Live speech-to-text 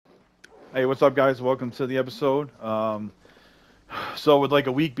Hey, what's up, guys? Welcome to the episode. So with like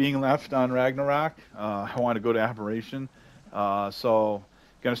a week being left on Ragnarok, I want to go to Aberration. So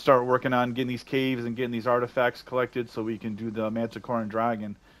gonna start working on getting these caves and getting these artifacts collected so we can do the Manticore and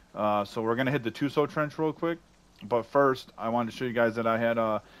Dragon. So we're gonna hit the Tuso Trench real quick. But first, I wanted to show you guys that I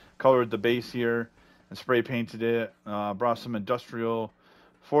had colored the base here and spray painted it. Brought some industrial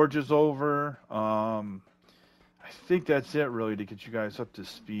forges over. I think that's it really to get you guys up to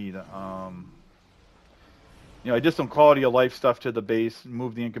speed. I did some quality of life stuff to the base,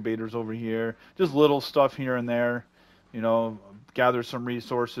 moved the incubators over here, just little stuff here and there. You know, gather some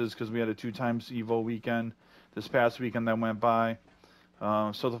resources because we had a 2 times Evo weekend this past weekend that went by.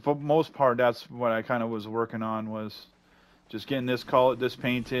 So for the most part, that's what I kind of was working on was just getting this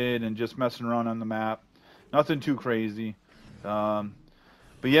painted and just messing around on the map. Nothing too crazy. Um,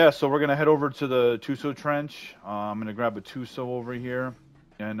 but yeah, so we're gonna head over to the Tuso Trench. I'm gonna grab a Tuso over here,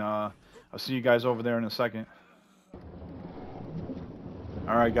 and I'll see you guys over there in a second.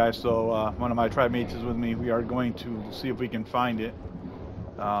 All right, guys. So one of my tribe mates is with me. We are going to see if we can find it.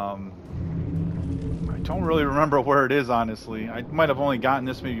 Um, I don't really remember where it is, honestly. I might have only gotten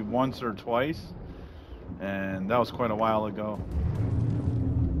this maybe once or twice, and that was quite a while ago.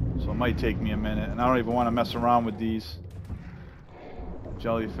 So it might take me a minute, and I don't even want to mess around with these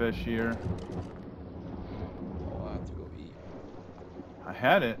jellyfish here. Oh, I have to go eat. I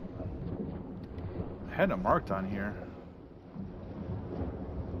had it. I had it marked on here.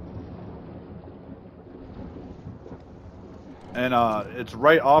 And it's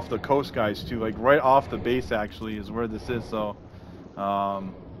right off the coast, guys, too. Like right off the base, actually, is where this is. Um,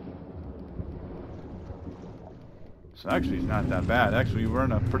 so actually, it's not that bad. Actually, we're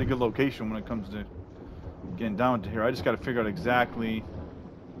in a pretty good location when it comes to getting down to here. I just got to figure out exactly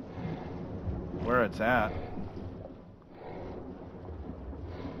where it's at.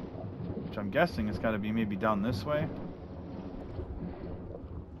 Which I'm guessing it's got to be maybe down this way.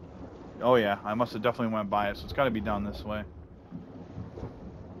 Oh yeah, I must have definitely went by it, so it's got to be down this way.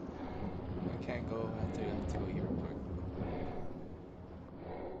 I can't go. I have to go eat real quick.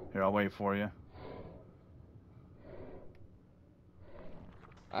 Here, I'll wait for you.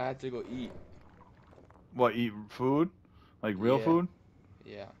 I have to go eat. What, eat food? Like real Yeah, food?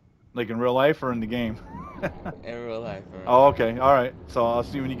 yeah. Like in real life or in the game? In real life, in real Oh, life. okay. All right. So I'll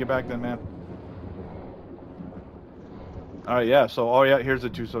see you when you get back then, man. All right, yeah. So, oh yeah, here's the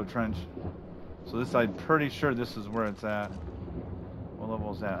Tuso Trench. So this, I'm pretty sure this is where it's at. What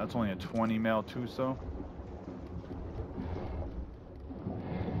level is that? That's only a 20 male Tuso.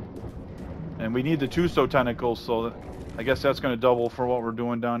 And we need the Tuso tentacles, so I guess that's going to double for what we're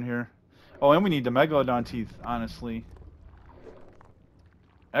doing down here. Oh, and we need the Megalodon teeth, honestly.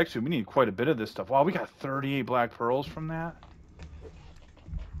 Actually, we need quite a bit of this stuff. Wow, we got 38 black pearls from that.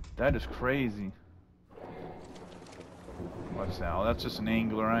 That is crazy. What's that? Oh, that's just an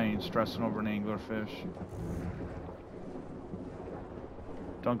angler. I ain't stressing over an angler fish.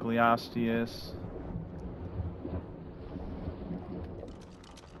 Dunkleosteus.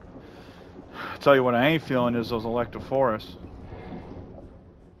 Tell you what I ain't feeling is those Electrophorus.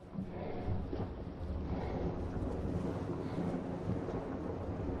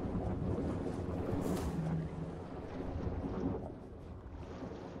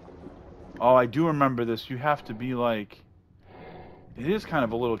 Oh, I do remember this. You have to be like... It is kind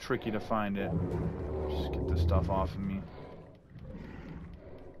of a little tricky to find it. Just get this stuff off of me.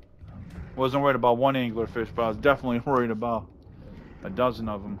 Wasn't worried about one anglerfish, but I was definitely worried about a dozen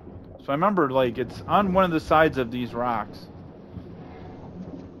of them. So I remember, like, it's on one of the sides of these rocks.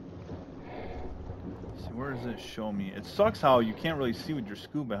 Let's see, where does it show me? It sucks how you can't really see with your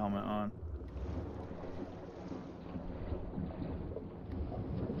scuba helmet on.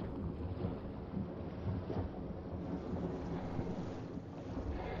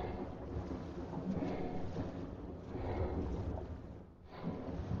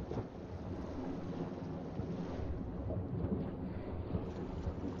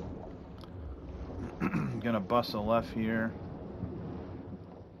 I'm gonna bust a left here.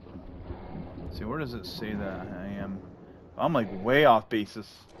 Let's see, where does it say that I am? I'm like way off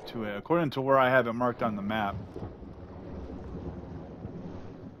basis to it, according to where I have it marked on the map.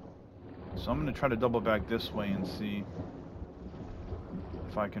 So I'm gonna try to double back this way and see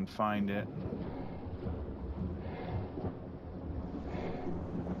if I can find it.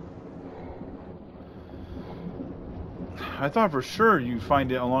 I thought for sure you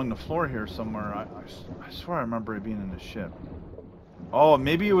find it along the floor here somewhere. I swear I remember it being in the ship. Oh,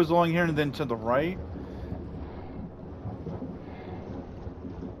 maybe it was along here and then to the right?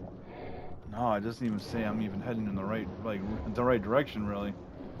 No, it doesn't even say I'm even heading in the right, like, the right direction, really.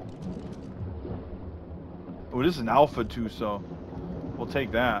 Oh, this is an alpha Tuso. We'll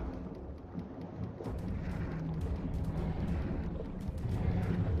take that.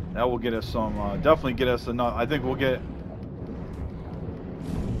 That will get us some, definitely get us enough. I think we'll get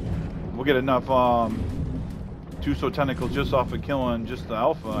enough Tuso tentacles just off of killing just the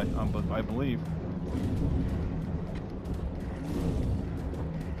alpha, I believe.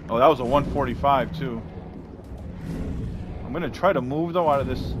 Oh, that was a 145 too. I'm gonna try to move though out of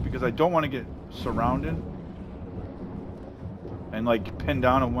this because I don't want to get surrounded and like pinned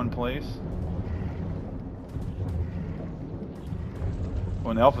down in one place. Oh,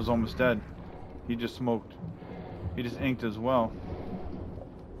 and the alpha's almost dead. He just smoked. He just inked as well.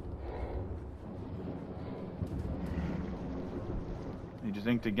 He just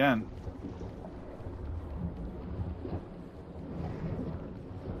inked again.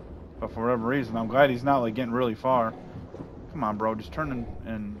 But for whatever reason, I'm glad he's not like getting really far. Come on, bro, just turn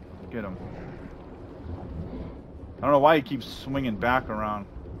and get him. I don't know why he keeps swinging back around.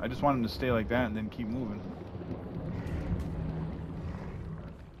 I just want him to stay like that and then keep moving.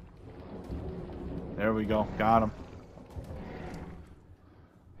 There we go, got him.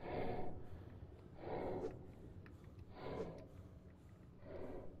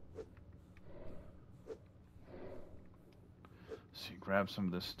 Let's see, grab some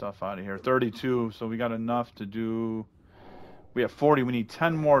of this stuff out of here. 32, so we got enough to do. We have 40, we need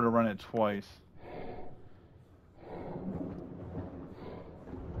 10 more to run it twice.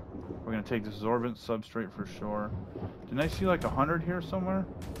 We're gonna take this absorbent substrate for sure. Didn't I see like 100 here somewhere?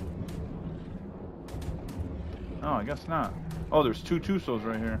 Oh, I guess not. Oh, there's 2 Tusos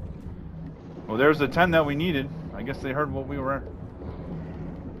right here. Well, there's the 10 that we needed. I guess they heard what we were...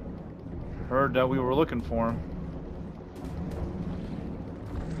 Heard that we were looking for them.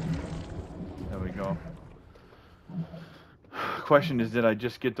 There we go. Question is, did I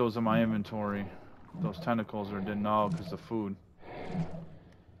just get those in my inventory? Those tentacles, or didn't know because of food?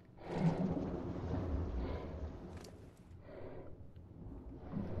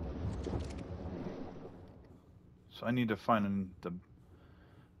 So I need to find the...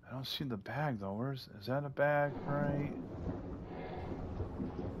 I don't see the bag though. Is that a bag, right?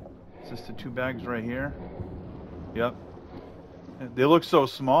 Is this the 2 bags right here? Yep. They look so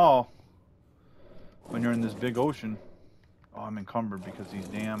small when you're in this big ocean. Oh, I'm encumbered because these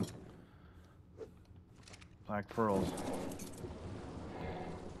damn black pearls.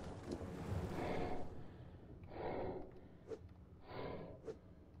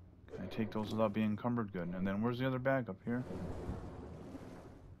 Can I take those without being encumbered? Good. And then where's the other bag? Up here?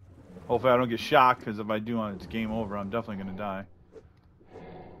 Hopefully I don't get shocked, because if I do, it's game over. I'm definitely going to die.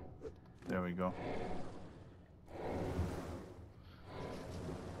 There we go.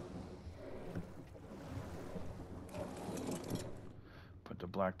 Put the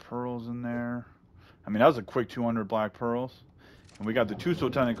black pearls in there. I mean, that was a quick 200 black pearls. And we got the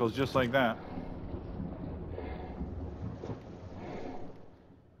Tuso tentacles just like that.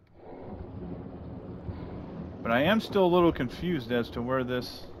 But I am still a little confused as to where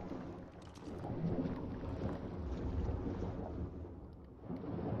this...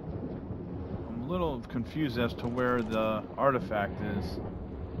 I'm a little confused as to where the artifact is.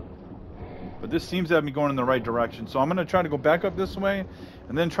 But this seems to have me going in the right direction. So I'm going to try to go back up this way,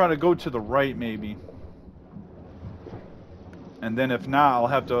 and then try to go to the right maybe. And then if not, I'll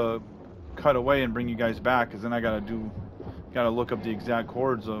have to cut away and bring you guys back, because then I gotta look up the exact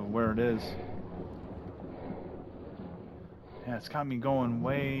coords of where it is. Yeah, it's got me going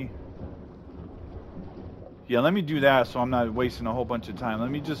way... Yeah, let me do that so I'm not wasting a whole bunch of time.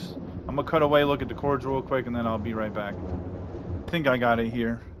 I'm gonna cut away, look at the coords real quick, and then I'll be right back. I think I got it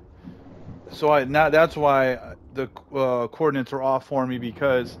here. So that's why the coordinates are off for me,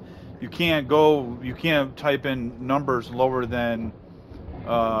 because you can't type in numbers lower than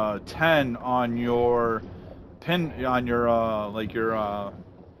 10 on your pin, on your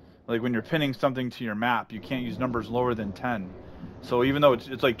like when you're pinning something to your map. You can't use numbers lower than 10. So even though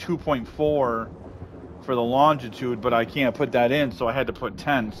it's like 2.4 for the longitude, but I can't put that in, so I had to put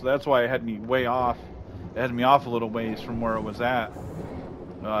 10. So that's why it had me way off. It had me off a little ways from where it was at.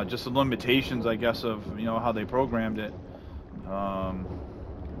 Just the limitations, I guess, of how they programmed it.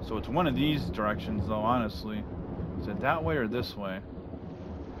 So it's one of these directions, though. Honestly, is it that way or this way?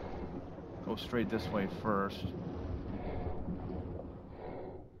 Go straight this way first.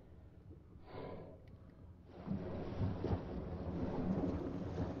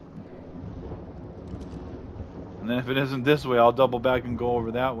 And then if it isn't this way, I'll double back and go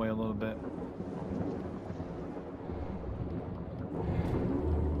over that way a little bit.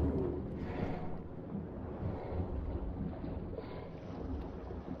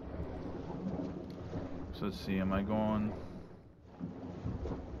 So let's see, am I going...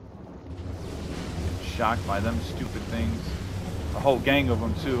 Shocked by them stupid things. A whole gang of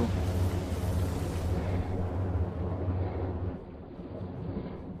them too.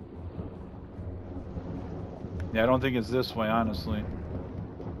 Yeah, I don't think it's this way, honestly.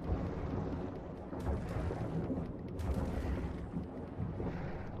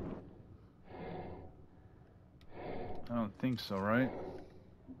 I don't think so, right?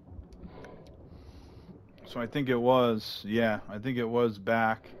 So I think it was, yeah, I think it was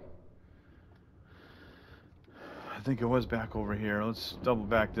back. I think it was back over here. Let's double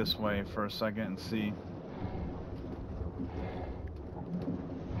back this way for a second and see.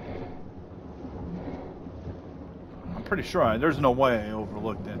 I'm pretty sure there's no way I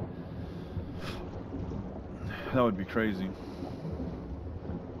overlooked it. That would be crazy.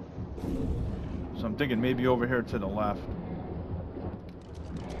 So I'm thinking maybe over here to the left.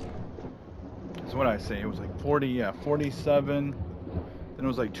 That's what I say. It was like 40, yeah, 47. Then it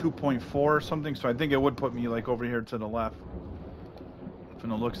was like 2.4 or something. So I think it would put me like over here to the left. From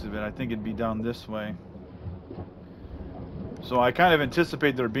the looks of it, I think it'd be down this way. So I kind of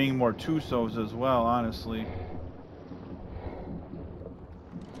anticipate there being more Tusos as well, honestly.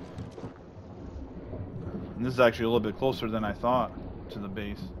 And this is actually a little bit closer than I thought to the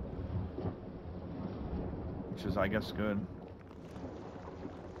base. Which is, I guess, good.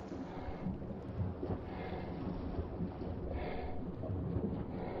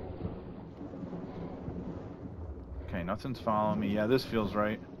 Okay, nothing's following me. Yeah, this feels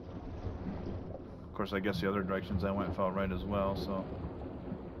right. Of course, I guess the other directions I went felt right as well, so...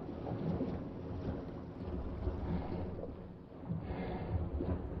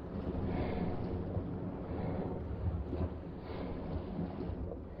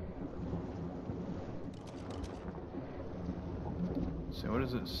 So what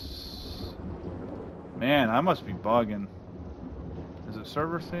is this? Man, I must be bugging. Is it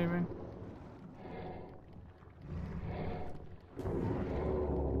server saving?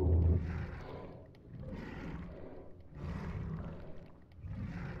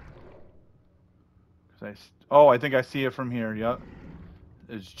 Oh, I think I see it from here. Yep.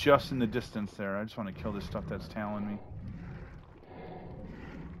 It's just in the distance there. I just want to kill this stuff that's tailing me.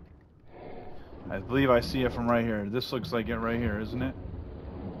 I believe I see it from right here. This looks like it right here, isn't it?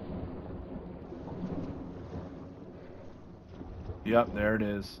 Yep, there it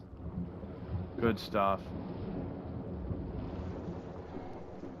is. Good stuff.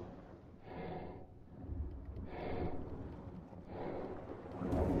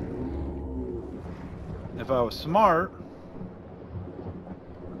 If I was smart,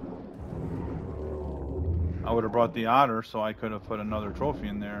 I would have brought the otter so I could have put another trophy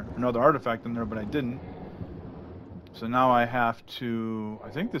in there, another artifact in there, but I didn't. So now I have to,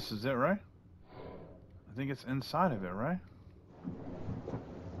 I think this is it, right? I think it's inside of it, right?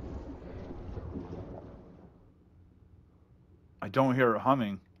 I don't hear it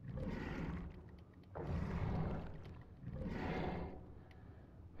humming.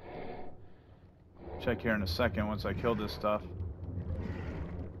 Check here in a second once I kill this stuff.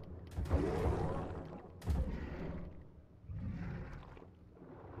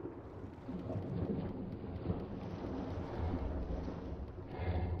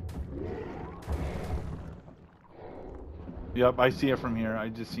 Yep, I see it from here. I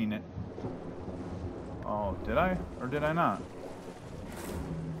just seen it. Oh, did I? Or did I not?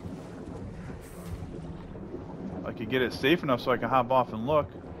 I could get it safe enough so I can hop off and look.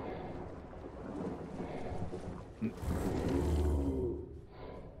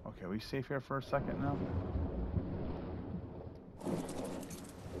 Okay, we safe here for a second now?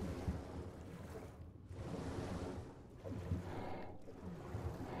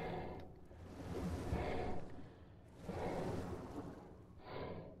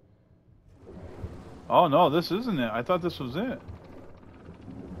 Oh no, this isn't it. I thought this was it.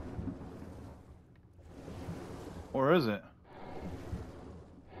 Or is it?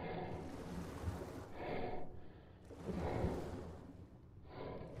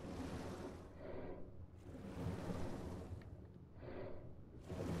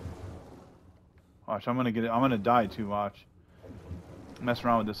 Watch, I'm gonna get it. I'm gonna die too, watch. Mess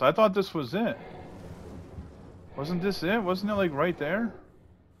around with this. I thought this was it. Wasn't this it? Wasn't it like right there?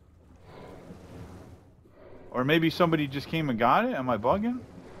 Or maybe somebody just came and got it? Am I bugging?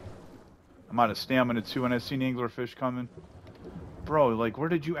 I'm out of stamina too, and I've seen anglerfish coming. Bro, like, where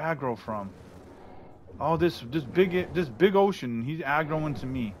did you aggro from? Oh, this big ocean. He's aggroing to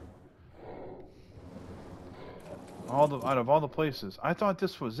me. Out of all the places. I thought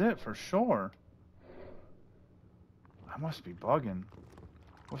this was it for sure. I must be bugging.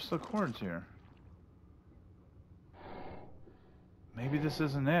 What's the chords here? Maybe this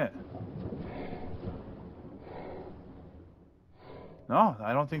isn't it. No,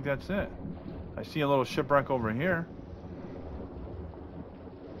 I don't think that's it. I see a little shipwreck over here.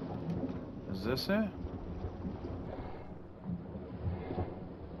 Is this it?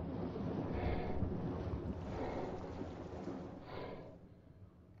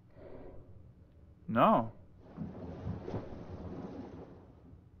 No.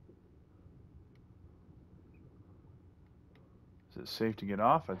 Is it safe to get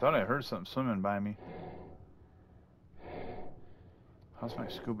off? I thought I heard something swimming by me. How's my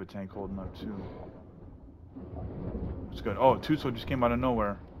scuba tank holding up too? It's good. Oh, Tuso just came out of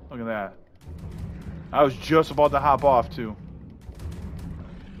nowhere. Look at that. I was just about to hop off too.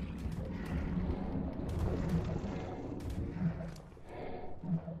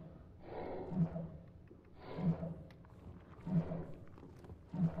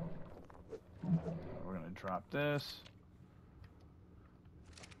 We're gonna drop this.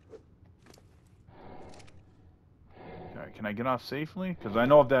 Alright, can I get off safely? Because I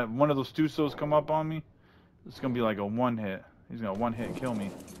know if that one of those Tusos come up on me, it's gonna be like a one hit. He's gonna one hit kill me.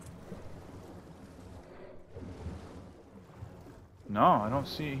 No, I don't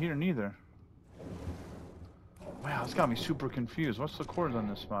see it here neither. Wow, this got me super confused. What's the chords on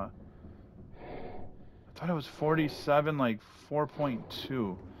this spot? I thought it was 47, like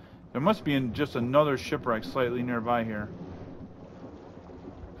 4.2. There must be just another shipwreck slightly nearby here.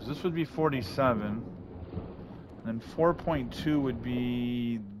 Because this would be 47. And 4.2 would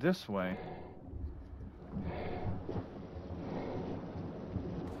be this way.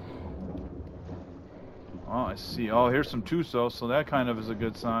 Oh, I see. Oh, here's some Tuso, so that kind of is a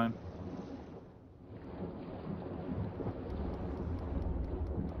good sign.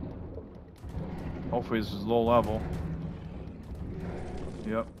 Hopefully this is low level.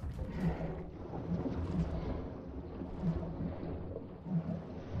 Yep.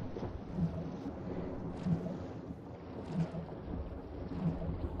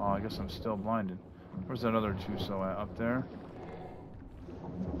 Oh, I guess I'm still blinded. Where's that other Tuso at? Up there?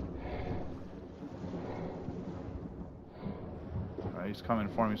 Alright, he's coming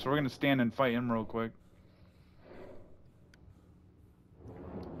for me. So we're gonna stand and fight him real quick.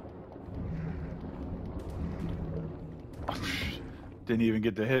 Didn't even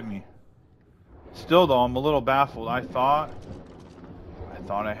get to hit me. Still though, I'm a little baffled. I thought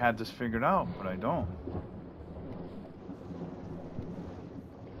I had this figured out, but I don't.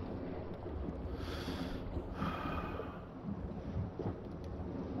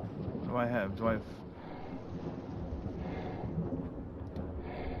 What do I have? Do I have...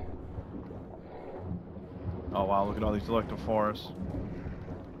 Oh wow, look at all these electro forests.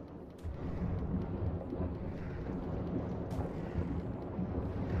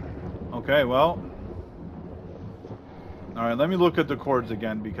 Okay, well. Alright, let me look at the chords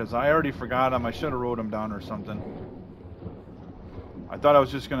again because I already forgot them. I should have wrote them down or something. I thought I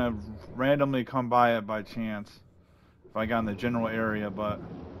was just going to randomly come by it by chance if I got in the general area, but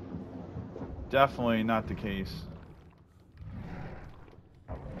definitely not the case.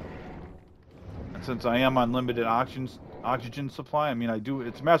 And since I am on limited oxygen supply, I mean,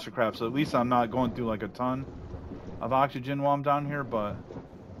 it's Mastercraft, so at least I'm not going through like a ton of oxygen while I'm down here, but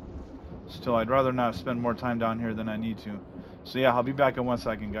still, I'd rather not spend more time down here than I need to. So yeah, I'll be back in 1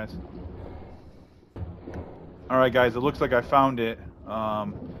 second, guys. Alright guys, it looks like I found it.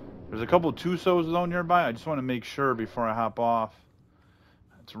 There's a couple Tusos though nearby. I just want to make sure before I hop off.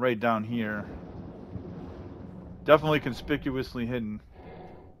 It's right down here. Definitely conspicuously hidden.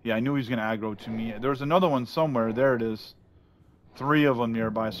 Yeah, I knew he was going to aggro to me. There's another one somewhere. There it is. 3 of them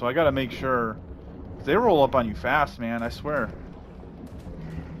nearby, so I got to make sure. They roll up on you fast, man, I swear.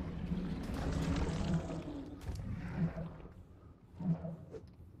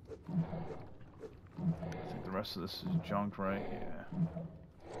 The rest of this is junk, right? Yeah.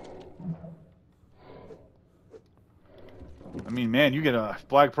 I mean, man, you get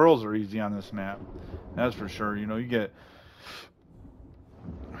black pearls are easy on this map. That's for sure. You know, you get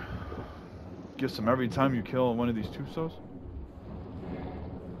some every time you kill one of these Tusos.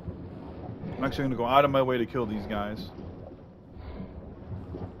 I'm actually going to go out of my way to kill these guys.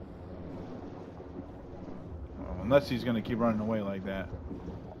 Well, unless he's going to keep running away like that.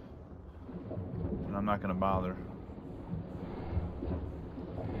 And I'm not going to bother.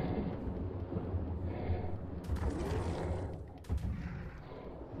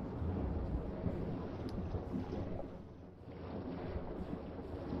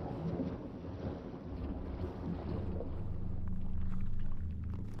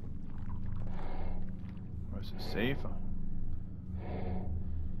 Is it safe?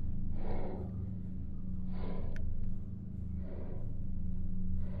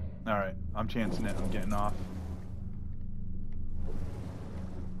 Alright, I'm chancing it. I'm getting off.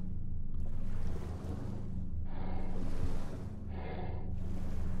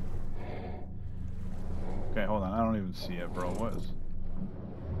 Okay, hold on. I don't even see it, bro. What is...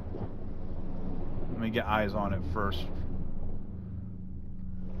 Let me get eyes on it first.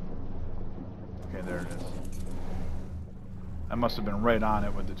 Okay, there it is. I must have been right on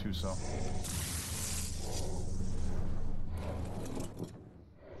it with the Tuso.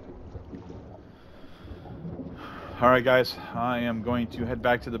 Alright guys, I am going to head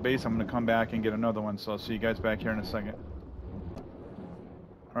back to the base. I'm going to come back and get another one, so I'll see you guys back here in a second.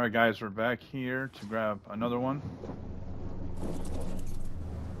 Alright guys, we're back here to grab another one.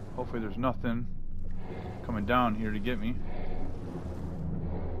 Hopefully there's nothing coming down here to get me.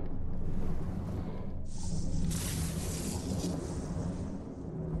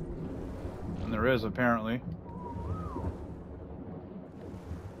 And there is, apparently.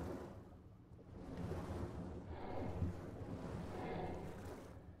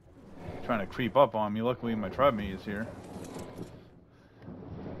 Trying to creep up on me. Luckily my tribe mate is here.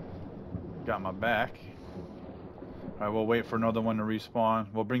 Got my back. Alright, we'll wait for another one to respawn.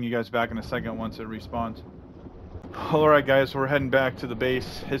 We'll bring you guys back in a second once it respawns. Alright guys, we're heading back to the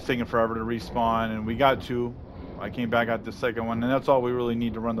base. It's taking forever to respawn, and we got two. I came back at the second one, and that's all we really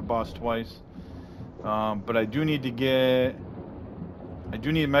need to run the boss twice. But I do need to get... I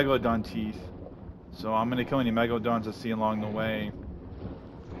do need Megalodon teeth. So I'm going to kill any Megalodons I see along the way.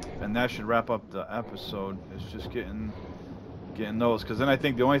 And that should wrap up the episode. It's just getting those, because then I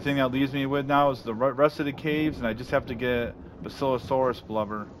think the only thing that leaves me with now is the rest of the caves, and I just have to get Basilosaurus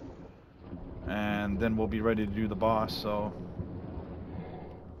blubber, and then we'll be ready to do the boss. So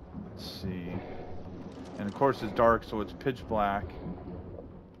let's see. And of course it's dark, so it's pitch black.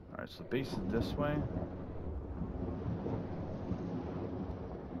 Alright, so the base is this way.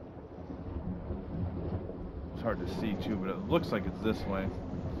 It's hard to see too, but it looks like it's this way.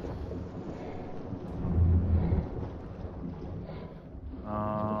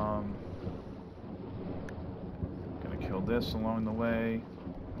 Gonna kill this along the way.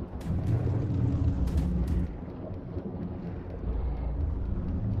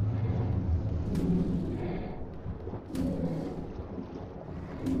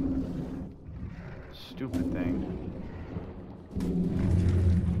 Stupid thing.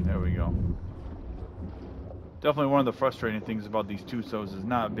 There we go. Definitely one of the frustrating things about these Tusos is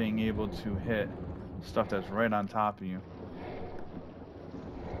not being able to hit stuff that's right on top of you.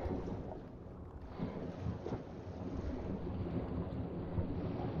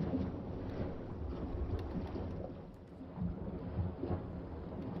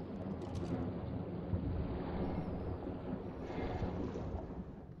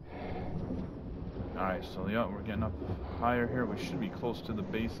 Alright, so yeah, we're getting up higher here. We should be close to the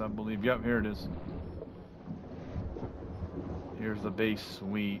base, I believe. Yep, here it is. Here's the base.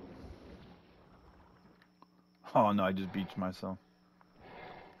 Sweet. Oh no, I just beached myself.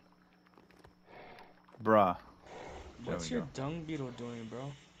 Bruh. What's your dung beetle doing,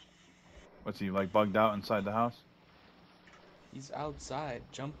 bro? What's he, like, bugged out inside the house? He's outside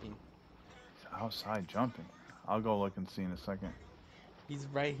jumping. He's outside jumping. I'll go look and see in a second. He's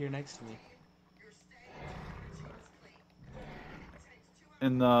right here next to me.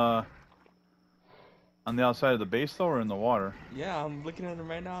 In the... On the outside of the base, though, or in the water? Yeah, I'm looking at him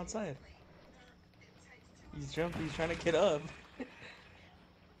right now outside. He's jumping. He's trying to get up.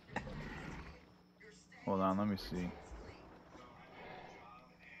 Hold on, let me see.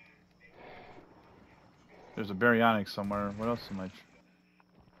 There's a baryonyx somewhere. What else am I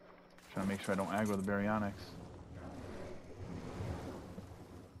trying to make sure I don't aggro the baryonyx?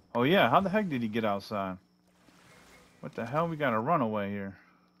 Oh yeah, how the heck did he get outside? What the hell? We got a runaway here.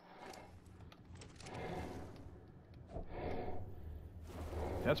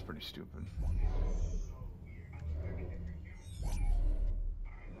 That's pretty stupid.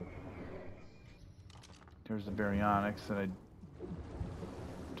 There's the baryonyx that I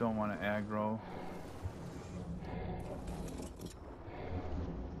don't want to aggro.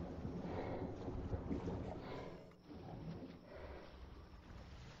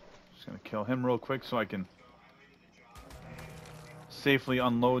 Just gonna kill him real quick so I can safely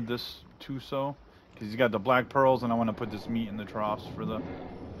unload this Tuso, because he's got the black pearls, and I want to put this meat in the troughs for the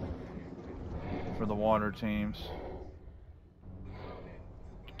water tames.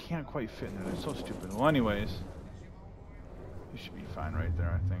 Can't quite fit in it. It's so stupid. Well, anyways, you should be fine right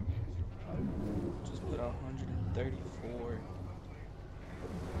there, I think. Just put 134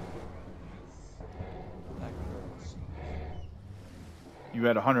 black pearls. You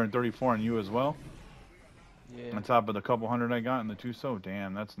had 134 on you as well? Yeah. On top of the couple hundred I got in the Tuso.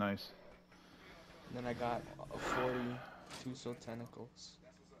 Damn, that's nice. And then I got 40 Tuso tentacles.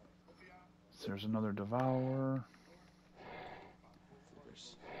 So there's another Devourer.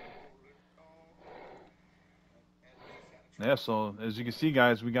 Yeah, so as you can see,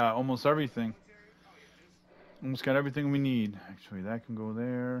 guys, we got almost everything. Almost got everything we need. Actually, that can go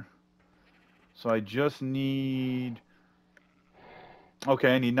there. So I just need...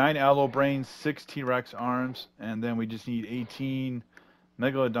 Okay, I need 9 Aloe Brains, 6 T-Rex arms, and then we just need 18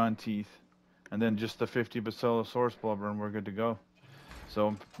 Megalodon teeth. And then just the 50 Basilosaurus blubber, and we're good to go.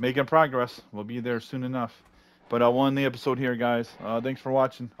 So, making progress. We'll be there soon enough. But we'll end the episode here, guys. Thanks for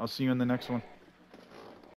watching. I'll see you in the next one.